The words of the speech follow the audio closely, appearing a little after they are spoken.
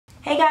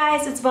Hey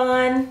guys, it's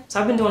Vaughn.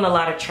 So I've been doing a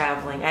lot of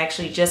traveling. I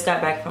actually just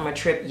got back from a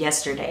trip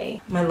yesterday.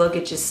 My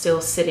luggage is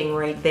still sitting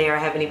right there. I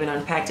haven't even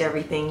unpacked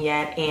everything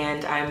yet,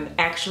 and I'm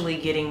actually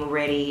getting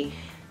ready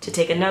to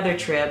take another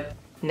trip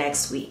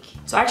next week.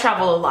 So I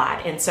travel a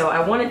lot, and so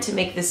I wanted to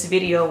make this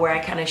video where I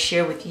kind of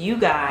share with you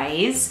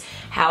guys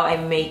how I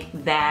make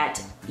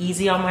that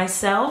easy on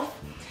myself.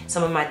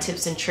 Some of my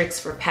tips and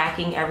tricks for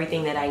packing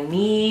everything that I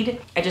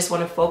need. I just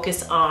want to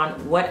focus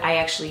on what I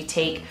actually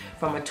take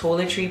from a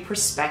toiletry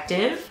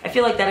perspective. I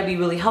feel like that'll be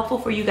really helpful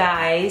for you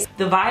guys.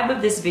 The vibe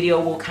of this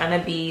video will kind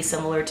of be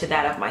similar to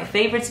that of my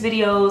favorites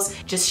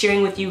videos, just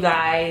sharing with you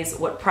guys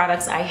what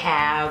products I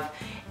have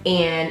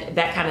and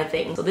that kind of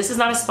thing. So this is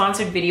not a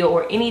sponsored video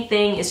or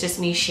anything, it's just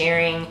me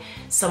sharing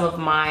some of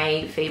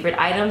my favorite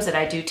items that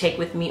I do take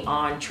with me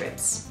on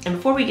trips. And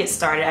before we get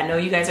started, I know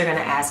you guys are gonna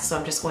ask, so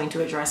I'm just going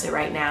to address it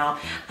right now.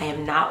 I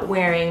am not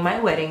wearing my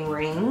wedding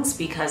rings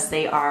because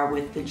they are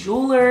with the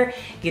jeweler,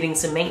 getting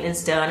some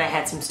maintenance done. I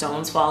had some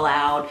stones fall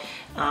out.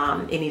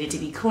 It needed to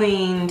be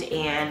cleaned,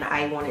 and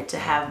I wanted to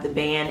have the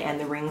band and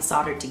the ring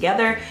soldered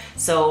together.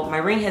 So my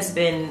ring has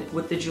been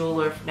with the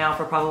jeweler now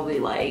for probably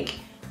like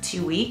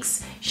 2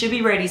 weeks. Should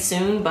be ready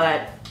soon,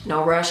 but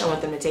no rush. I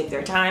want them to take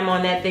their time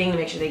on that thing to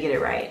make sure they get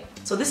it right.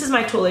 So this is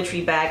my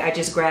toiletry bag. I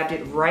just grabbed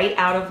it right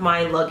out of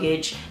my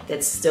luggage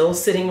that's still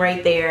sitting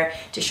right there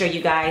to show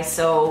you guys.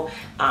 So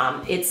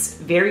it's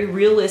very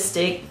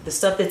realistic. The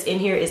stuff that's in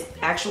here is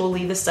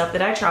actually the stuff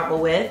that I travel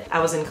with.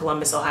 I was in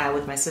Columbus, Ohio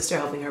with my sister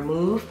helping her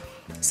move.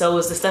 So it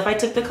was the stuff I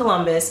took to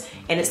Columbus,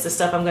 and it's the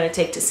stuff I'm gonna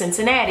take to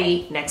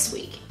Cincinnati next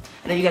week.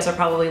 I know you guys are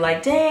probably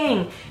like,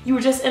 dang, you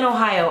were just in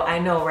Ohio. I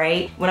know,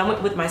 right? When I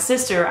went with my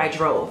sister, I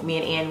drove. Me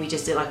and Ann, we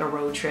just did like a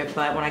road trip.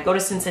 But when I go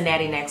to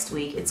Cincinnati next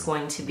week, it's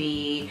going to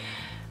be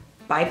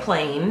by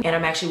plane. And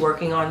I'm actually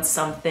working on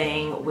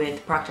something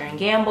with Procter &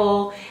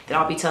 Gamble that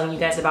I'll be telling you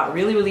guys about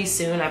really, really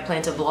soon. I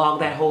plan to vlog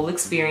that whole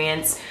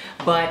experience.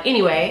 But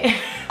anyway,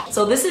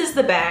 so this is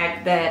the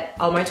bag that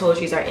all my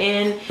toiletries are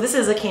in. This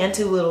is a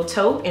Cantu little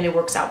tote, and it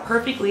works out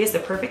perfectly. It's the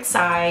perfect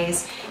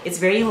size. It's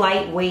very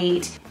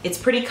lightweight. It's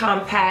pretty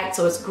compact,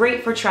 so it's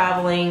great for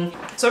traveling.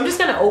 So I'm just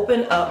gonna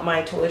open up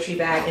my toiletry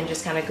bag and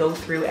just kind of go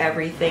through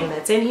everything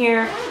that's in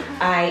here.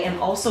 I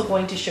am also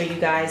going to show you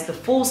guys the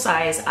full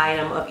size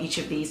item of each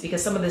of these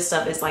because some of this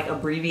stuff is like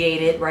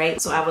abbreviated,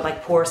 right? So I would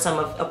like pour some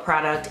of a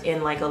product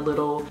in like a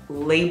little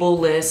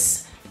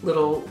label-less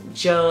little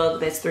jug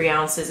that's 3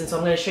 ounces, and so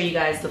I'm going to show you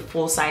guys the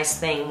full size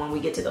thing when we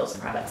get to those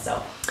products.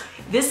 So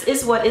this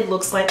is what it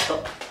looks like.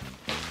 Oh.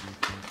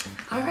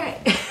 All right.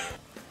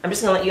 I'm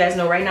just gonna let you guys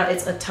know right now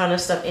it's a ton of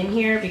stuff in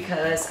here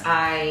because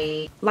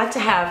I like to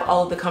have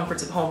all of the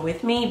comforts of home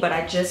with me, but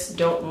I just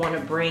don't want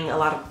to bring a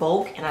lot of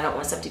bulk, and I don't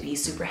want stuff to be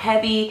super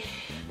heavy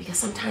because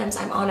sometimes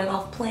I'm on and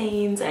off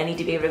planes. I need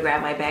to be able to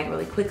grab my bag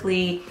really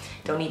quickly.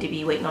 Don't need to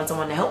be waiting on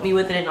someone to help me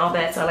with it and all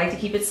that, so I like to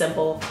keep it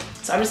simple.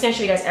 So I'm just gonna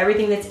show you guys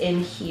everything that's in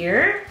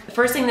here. The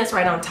first thing that's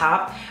right on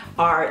top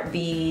are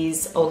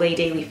these Olay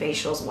Daily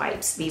Facials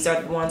wipes. These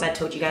are the ones I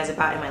told you guys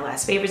about in my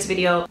last favorites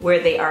video, where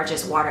they are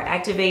just water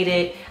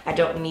activated. I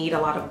don't need a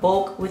lot of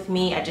bulk with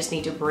me. I just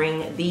need to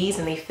bring these,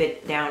 and they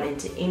fit down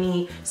into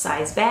any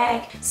size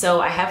bag.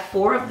 So I have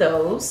 4 of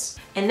those.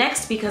 And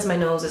next, because my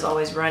nose is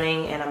always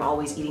running and I'm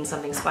always eating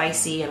something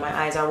spicy and my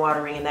eyes are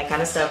watering and that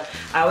kind of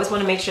stuff, I always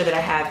want to make sure that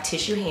I have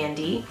tissue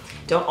handy.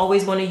 Don't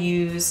always want to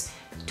use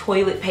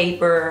toilet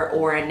paper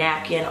or a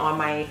napkin on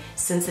my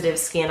sensitive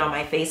skin on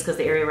my face because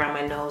the area around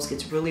my nose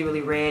gets really,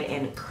 really red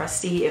and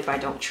crusty if I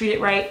don't treat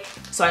it right.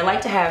 So I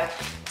like to have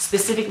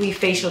specifically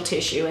facial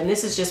tissue, and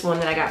this is just one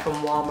that I got from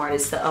Walmart.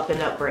 It's the Up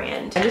and Up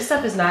brand. And this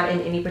stuff is not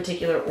in any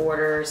particular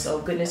order,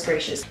 so goodness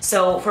gracious.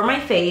 So for my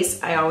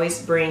face, I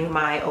always bring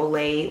my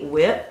Olay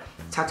Whip.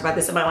 Talked about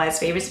this in my last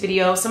favorites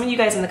video. Some of you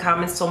guys in the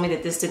comments told me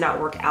that this did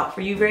not work out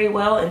for you very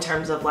well in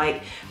terms of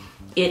like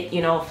it,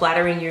 you know,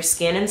 flattering your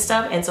skin and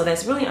stuff, and so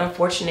that's really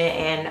unfortunate.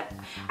 And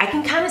I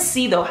can kind of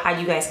see though how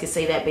you guys could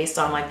say that based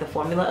on like the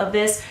formula of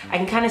this. I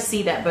can kind of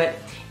see that, but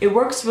it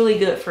works really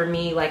good for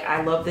me. Like,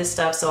 I love this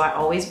stuff, so I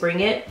always bring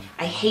it.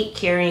 I hate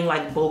carrying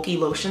like bulky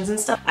lotions and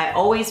stuff. I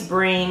always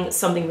bring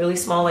something really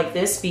small like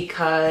this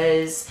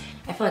because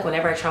I feel like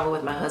whenever I travel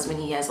with my husband,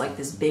 he has like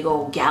this big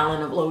old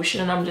gallon of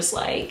lotion, and I'm just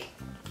like,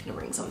 gonna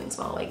bring something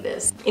small like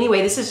this.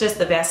 Anyway, this is just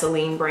the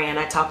Vaseline brand.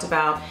 I talked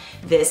about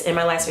this in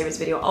my last favorites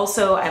video.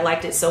 Also, I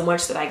liked it so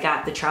much that I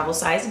got the travel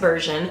size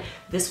version.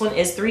 This one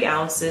is 3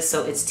 ounces,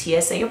 so it's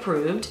TSA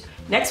approved.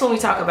 Next, when we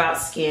talk about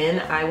skin,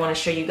 I want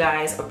to show you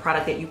guys a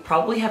product that you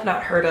probably have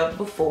not heard of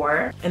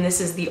before, and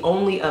this is the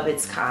only of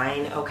its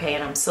kind, okay?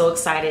 And I'm so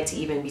excited to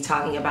even be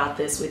talking about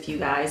this with you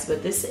guys,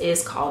 but this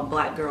is called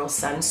Black Girl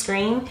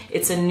Sunscreen.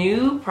 It's a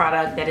new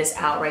product that is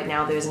out right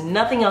now. There's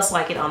nothing else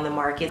like it on the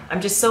market. I'm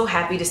just so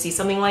happy to see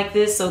something like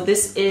this. So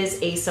this is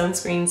a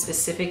sunscreen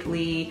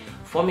specifically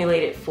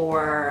formulated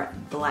for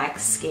black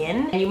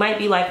skin. And you might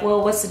be like,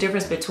 well, what's the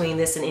difference between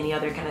this and any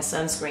other kind of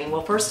sunscreen?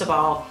 Well, first of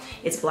all,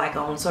 it's black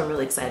owned, so I'm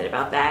really excited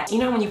about that. You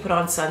know when you put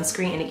on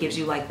sunscreen and it gives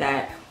you like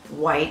that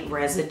white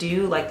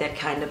residue, like that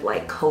kind of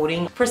like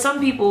coating. For some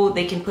people,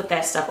 they can put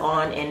that stuff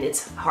on and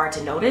it's hard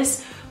to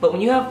notice. But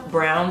when you have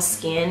brown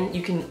skin,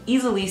 you can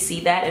easily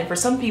see that. And for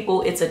some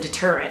people, it's a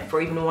deterrent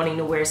for even wanting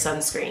to wear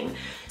sunscreen.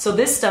 So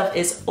this stuff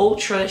is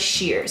ultra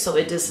sheer. So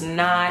it does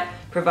not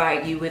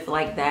provide you with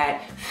like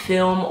that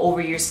film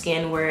over your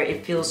skin where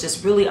it feels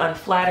just really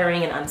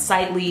unflattering and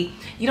unsightly.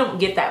 You don't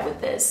get that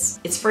with this.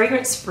 It's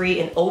fragrance free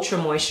and ultra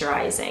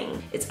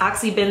moisturizing. It's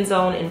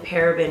oxybenzone and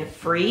paraben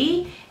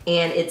free,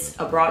 and it's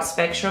a broad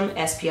spectrum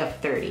SPF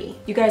 30.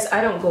 You guys,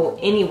 I don't go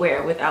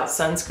anywhere without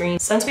sunscreen.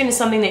 Sunscreen is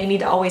something that you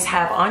need to always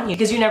have on you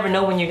because you never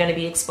know when you're gonna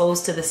be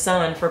exposed to the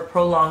sun for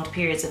prolonged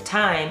periods of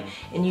time,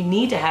 and you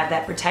need to have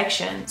that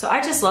protection. So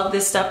I just love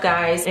this stuff,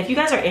 guys. And if you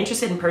guys are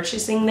interested in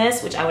purchasing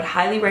this, which I would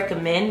highly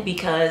recommend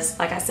because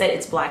like I said,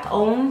 it's Black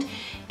owned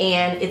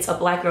and it's a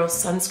Black girl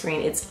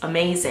sunscreen. It's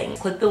amazing.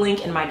 Click the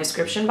link in my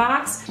description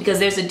box because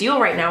there's a deal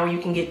right now where you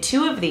can get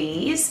 2 of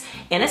these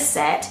in a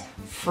set,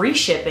 free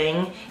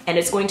shipping, and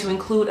it's going to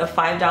include a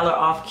 $5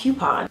 off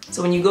coupon.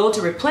 So when you go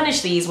to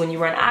replenish these, when you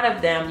run out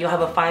of them, you'll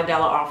have a $5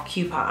 off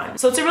coupon.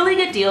 So it's a really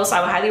good deal, so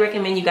I would highly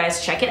recommend you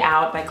guys check it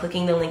out by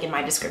clicking the link in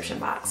my description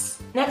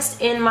box.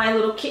 Next in my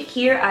little kit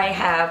here, I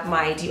have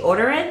my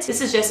deodorant.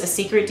 This is just a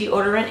secret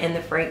deodorant in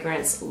the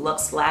fragrance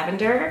Luxe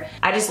Lavender.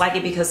 I just like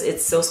it because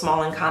it's so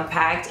small and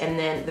compact, and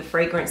then the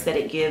fragrance that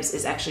it gives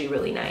is actually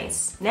really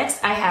nice.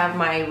 Next, I have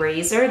my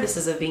razor. This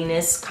is a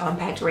Venus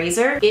compact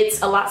razor.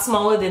 It's a lot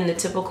smaller than the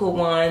typical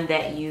one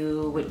that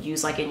you would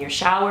use like in your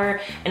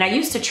shower, and I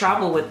used to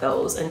travel with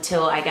those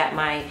until I got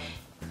my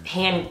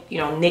hand,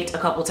 nicked a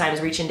couple times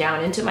reaching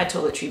down into my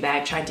toiletry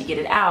bag trying to get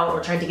it out or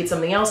trying to get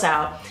something else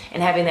out,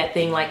 and having that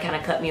thing like kind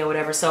of cut me or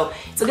whatever. So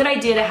it's a good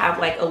idea to have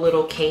like a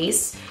little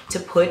case to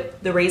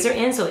put the razor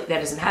in so that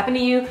doesn't happen to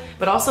you.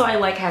 But also I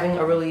like having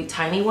a really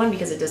tiny one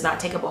because it does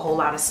not take up a whole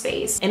lot of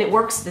space, and it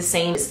works the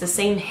same. It's the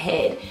same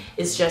head,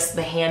 it's just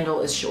the handle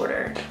is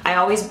shorter. I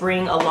always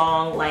bring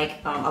along like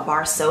a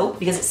bar soap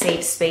because it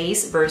saves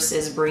space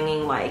versus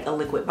bringing like a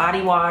liquid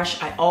body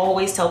wash. I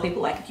always tell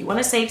people, like, if you want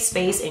to save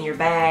space in your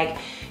bag,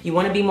 you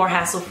want to be more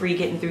hassle-free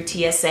getting through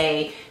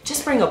TSA,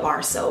 just bring a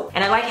bar soap.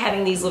 And I like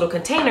having these little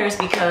containers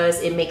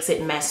because it makes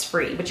it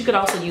mess-free. But you could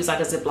also use like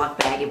a Ziploc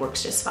bag, it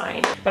works just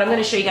fine. But I'm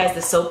gonna show you guys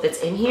the soap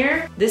that's in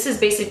here. This is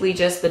basically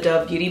just the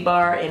Dove Beauty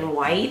Bar in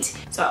white.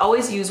 So I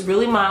always use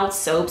really mild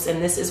soaps, and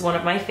this is one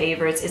of my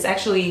favorites. It's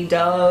actually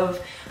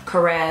Dove,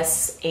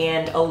 Caress,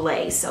 and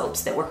Olay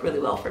soaps that work really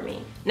well for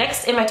me.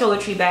 Next in my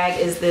toiletry bag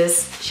is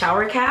this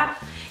shower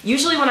cap.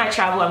 Usually when I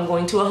travel, I'm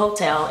going to a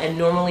hotel, and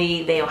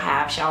normally they'll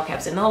have shower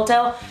caps in the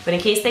hotel, but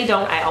in case they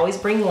don't, I always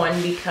bring one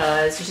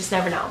because you just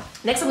never know.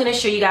 Next, I'm gonna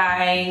show you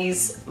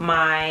guys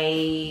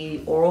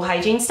my oral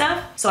hygiene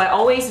stuff. So I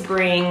always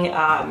bring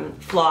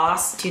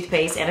floss,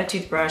 toothpaste, and a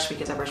toothbrush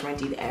because I brush my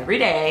teeth every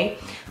day,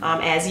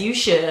 as you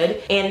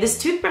should. And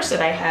this toothbrush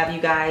that I have, you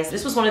guys,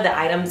 this was one of the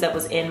items that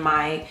was in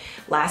my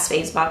last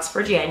phase box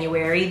for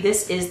January.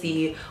 This is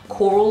the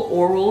Coral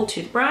Oral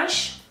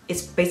Toothbrush.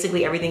 It's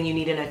basically everything you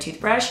need in a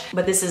toothbrush,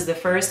 but this is the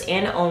first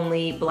and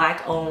only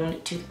Black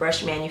owned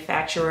toothbrush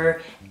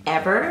manufacturer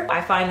ever.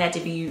 I find that to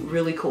be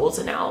really cool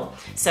to know.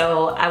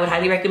 So I would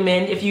highly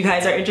recommend, if you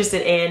guys are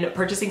interested in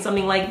purchasing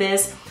something like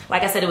this.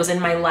 Like I said, it was in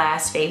my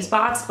last faves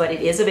box, but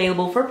it is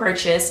available for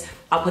purchase.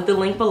 I'll put the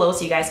link below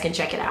so you guys can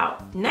check it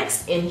out.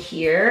 Next in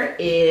here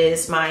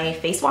is my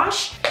face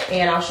wash,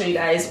 and I'll show you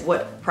guys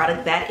what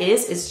product that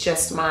is. It's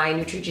just my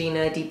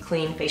Neutrogena Deep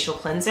Clean Facial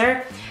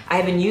Cleanser.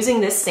 I've been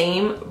using this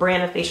same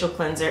brand of facial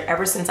cleanser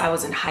ever since I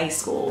was in high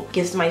school. It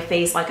gives my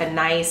face like a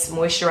nice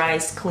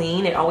moisturized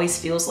clean. It always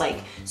feels like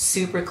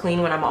super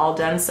clean when I'm all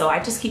done, so I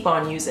just keep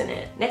on using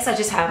it. Next, I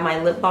just have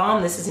my lip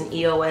balm. This is an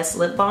EOS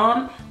lip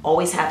balm.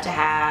 Always have to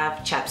have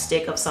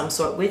chapstick of some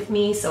sort with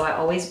me, so I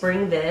always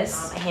bring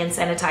this. A hand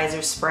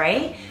sanitizer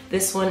spray.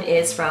 This one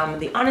is from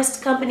The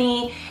Honest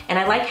Company, and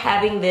I like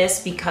having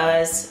this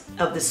because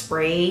of the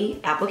spray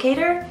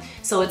applicator.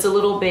 So it's a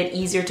little bit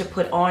easier to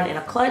put on in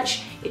a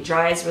clutch. It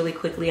dries really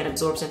quickly and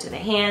absorbs into the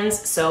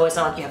hands, so it's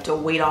not like you have to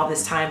wait all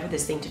this time for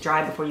this thing to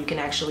dry before you can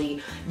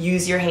actually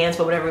use your hands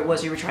for whatever it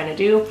was you were trying to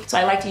do. So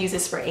I like to use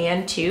this for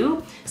Anne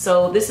too.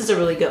 So this is a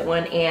really good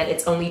one, and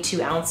it's only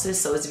 2 ounces,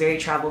 so it's very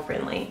travel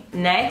friendly.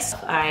 Next,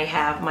 I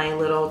have my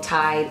little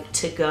Tide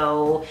to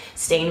Go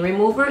stain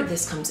remover.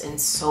 This comes in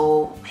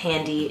so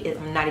handy.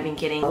 I'm not even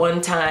kidding.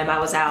 One time I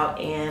was out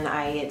and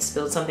I had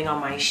spilled something on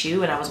my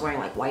shoe, and I was wearing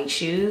like white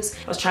shoes.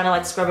 I was trying to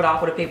like scrub it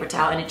off with a paper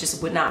towel, and it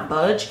just would not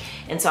budge.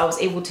 And so I was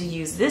able to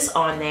use this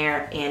on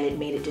there, and it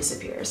made it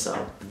disappear.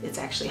 So it's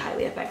actually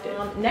highly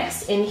effective.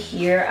 Next in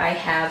here, I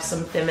have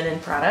some feminine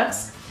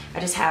products. I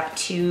just have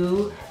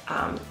 2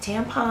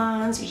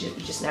 tampons. You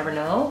just never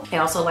know. I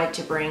also like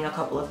to bring a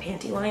couple of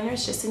panty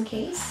liners just in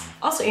case.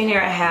 Also in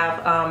here, I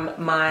have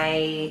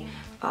my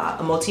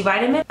a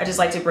multivitamin. I just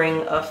like to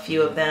bring a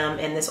few of them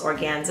in this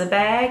organza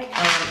bag.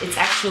 It's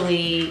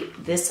actually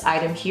this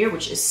item here,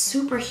 which is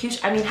super huge.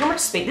 I mean, how much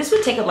space? This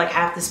would take up like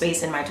half the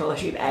space in my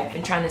toiletry bag. I've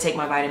been trying to take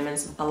my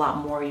vitamins a lot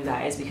more, you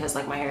guys, because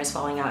like my hair is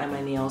falling out and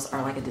my nails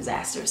are like a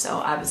disaster. So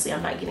obviously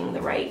I'm not getting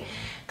the right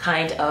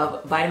kind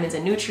of vitamins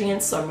and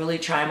nutrients. So I'm really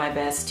trying my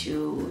best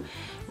to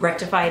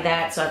rectify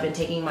that. So I've been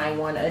taking my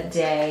one a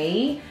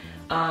day,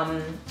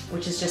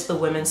 which is just the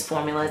women's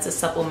formula. It's a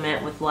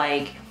supplement with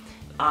like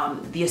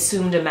the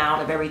assumed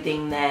amount of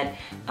everything that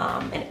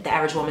the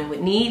average woman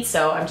would need.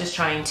 So I'm just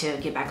trying to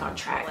get back on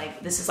track.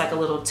 Like this is like a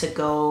little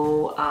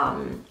to-go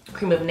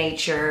Cream of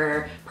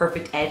Nature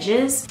Perfect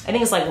Edges. I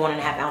think it's like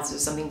 1.5 ounces or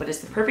something, but it's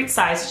the perfect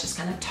size. It's just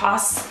kind of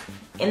toss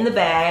in the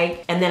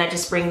bag, and then I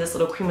just bring this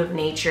little Cream of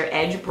Nature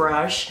edge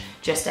brush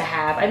just to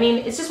have. I mean,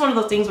 it's just one of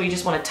those things where you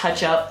just want to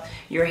touch up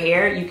your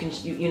hair. You can,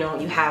 you know,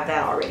 you have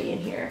that already in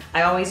here.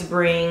 I always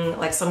bring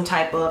like some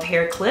type of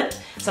hair clip.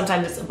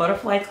 Sometimes it's a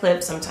butterfly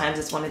clip, sometimes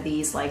it's one of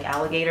these like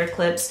alligator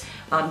clips.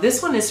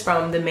 This one is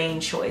from the Main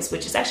Choice,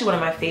 which is actually one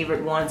of my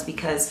favorite ones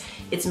because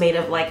it's made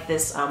of like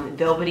this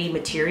velvety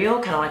material,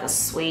 kind of like a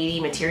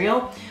suede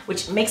material,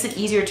 which makes it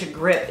easier to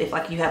grip if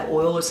like you have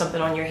oil or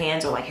something on your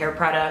hands or like hair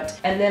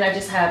product. And then I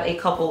just have a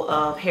couple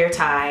of hair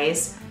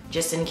ties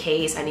just in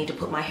case I need to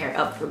put my hair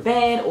up for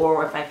bed,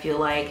 or if I feel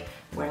like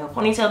wearing a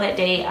ponytail that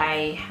day,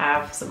 I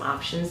have some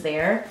options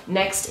there.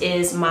 Next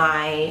is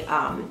my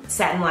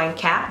satin line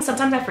cap.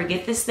 Sometimes I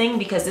forget this thing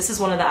because this is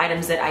one of the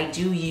items that I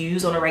do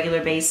use on a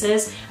regular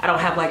basis. I don't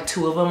have like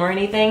 2 of them or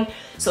anything.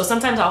 So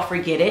sometimes I'll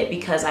forget it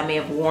because I may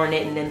have worn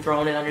it and then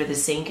thrown it under the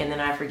sink and then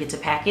I forget to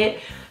pack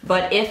it.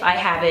 But if I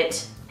have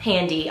it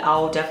handy,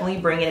 I'll definitely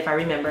bring it if I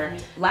remember.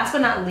 Last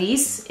but not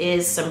least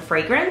is some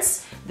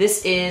fragrance.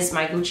 This is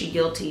my Gucci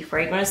Guilty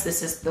fragrance.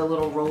 This is the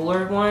little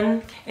roller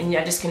one, and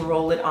I just can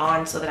roll it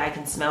on so that I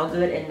can smell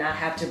good and not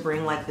have to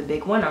bring like the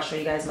big one. I'll show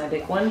you guys my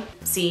big one.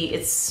 See,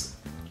 it's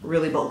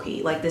really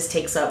bulky. Like this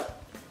takes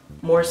up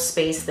more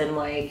space than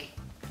like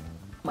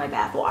my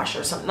bath wash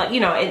or something. Like,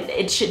 you know,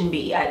 it shouldn't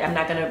be. I'm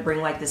not gonna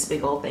bring like this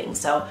big old thing.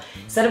 So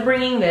instead of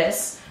bringing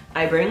this,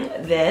 I bring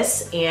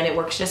this and it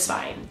works just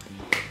fine.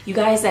 You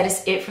guys, that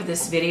is it for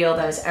this video.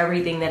 That is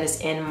everything that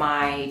is in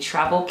my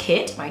travel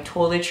kit, my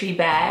toiletry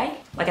bag.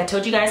 Like I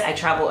told you guys, I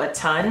travel a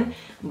ton.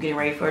 I'm getting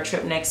ready for a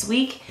trip next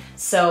week.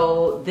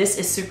 So this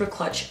is super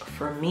clutch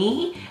for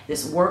me.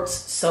 This works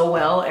so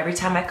well. Every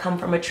time I come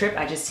from a trip,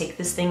 I just take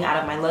this thing out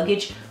of my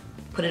luggage,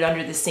 put it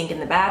under the sink in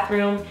the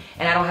bathroom,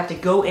 and I don't have to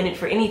go in it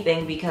for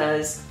anything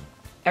because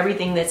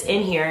everything that's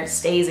in here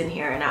stays in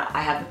here, and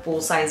I have the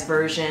full-size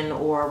version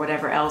or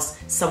whatever else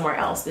somewhere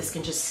else. This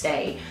can just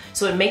stay.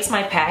 So it makes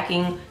my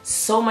packing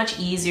so much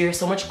easier,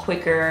 so much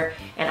quicker,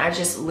 and I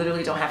just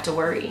literally don't have to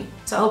worry.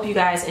 So I hope you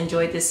guys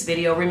enjoyed this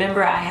video.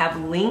 Remember, I have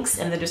links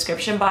in the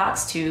description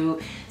box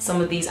to some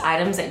of these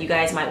items that you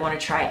guys might want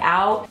to try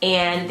out.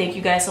 And thank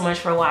you guys so much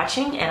for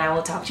watching, and I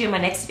will talk to you in my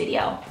next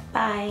video.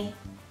 Bye.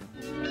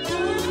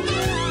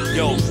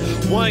 Yo,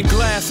 1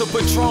 glass of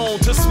Patron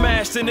just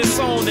smashed in its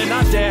own, and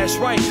I dash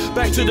right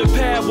back to the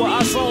pad where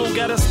I zone.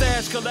 Got a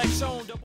stash collection.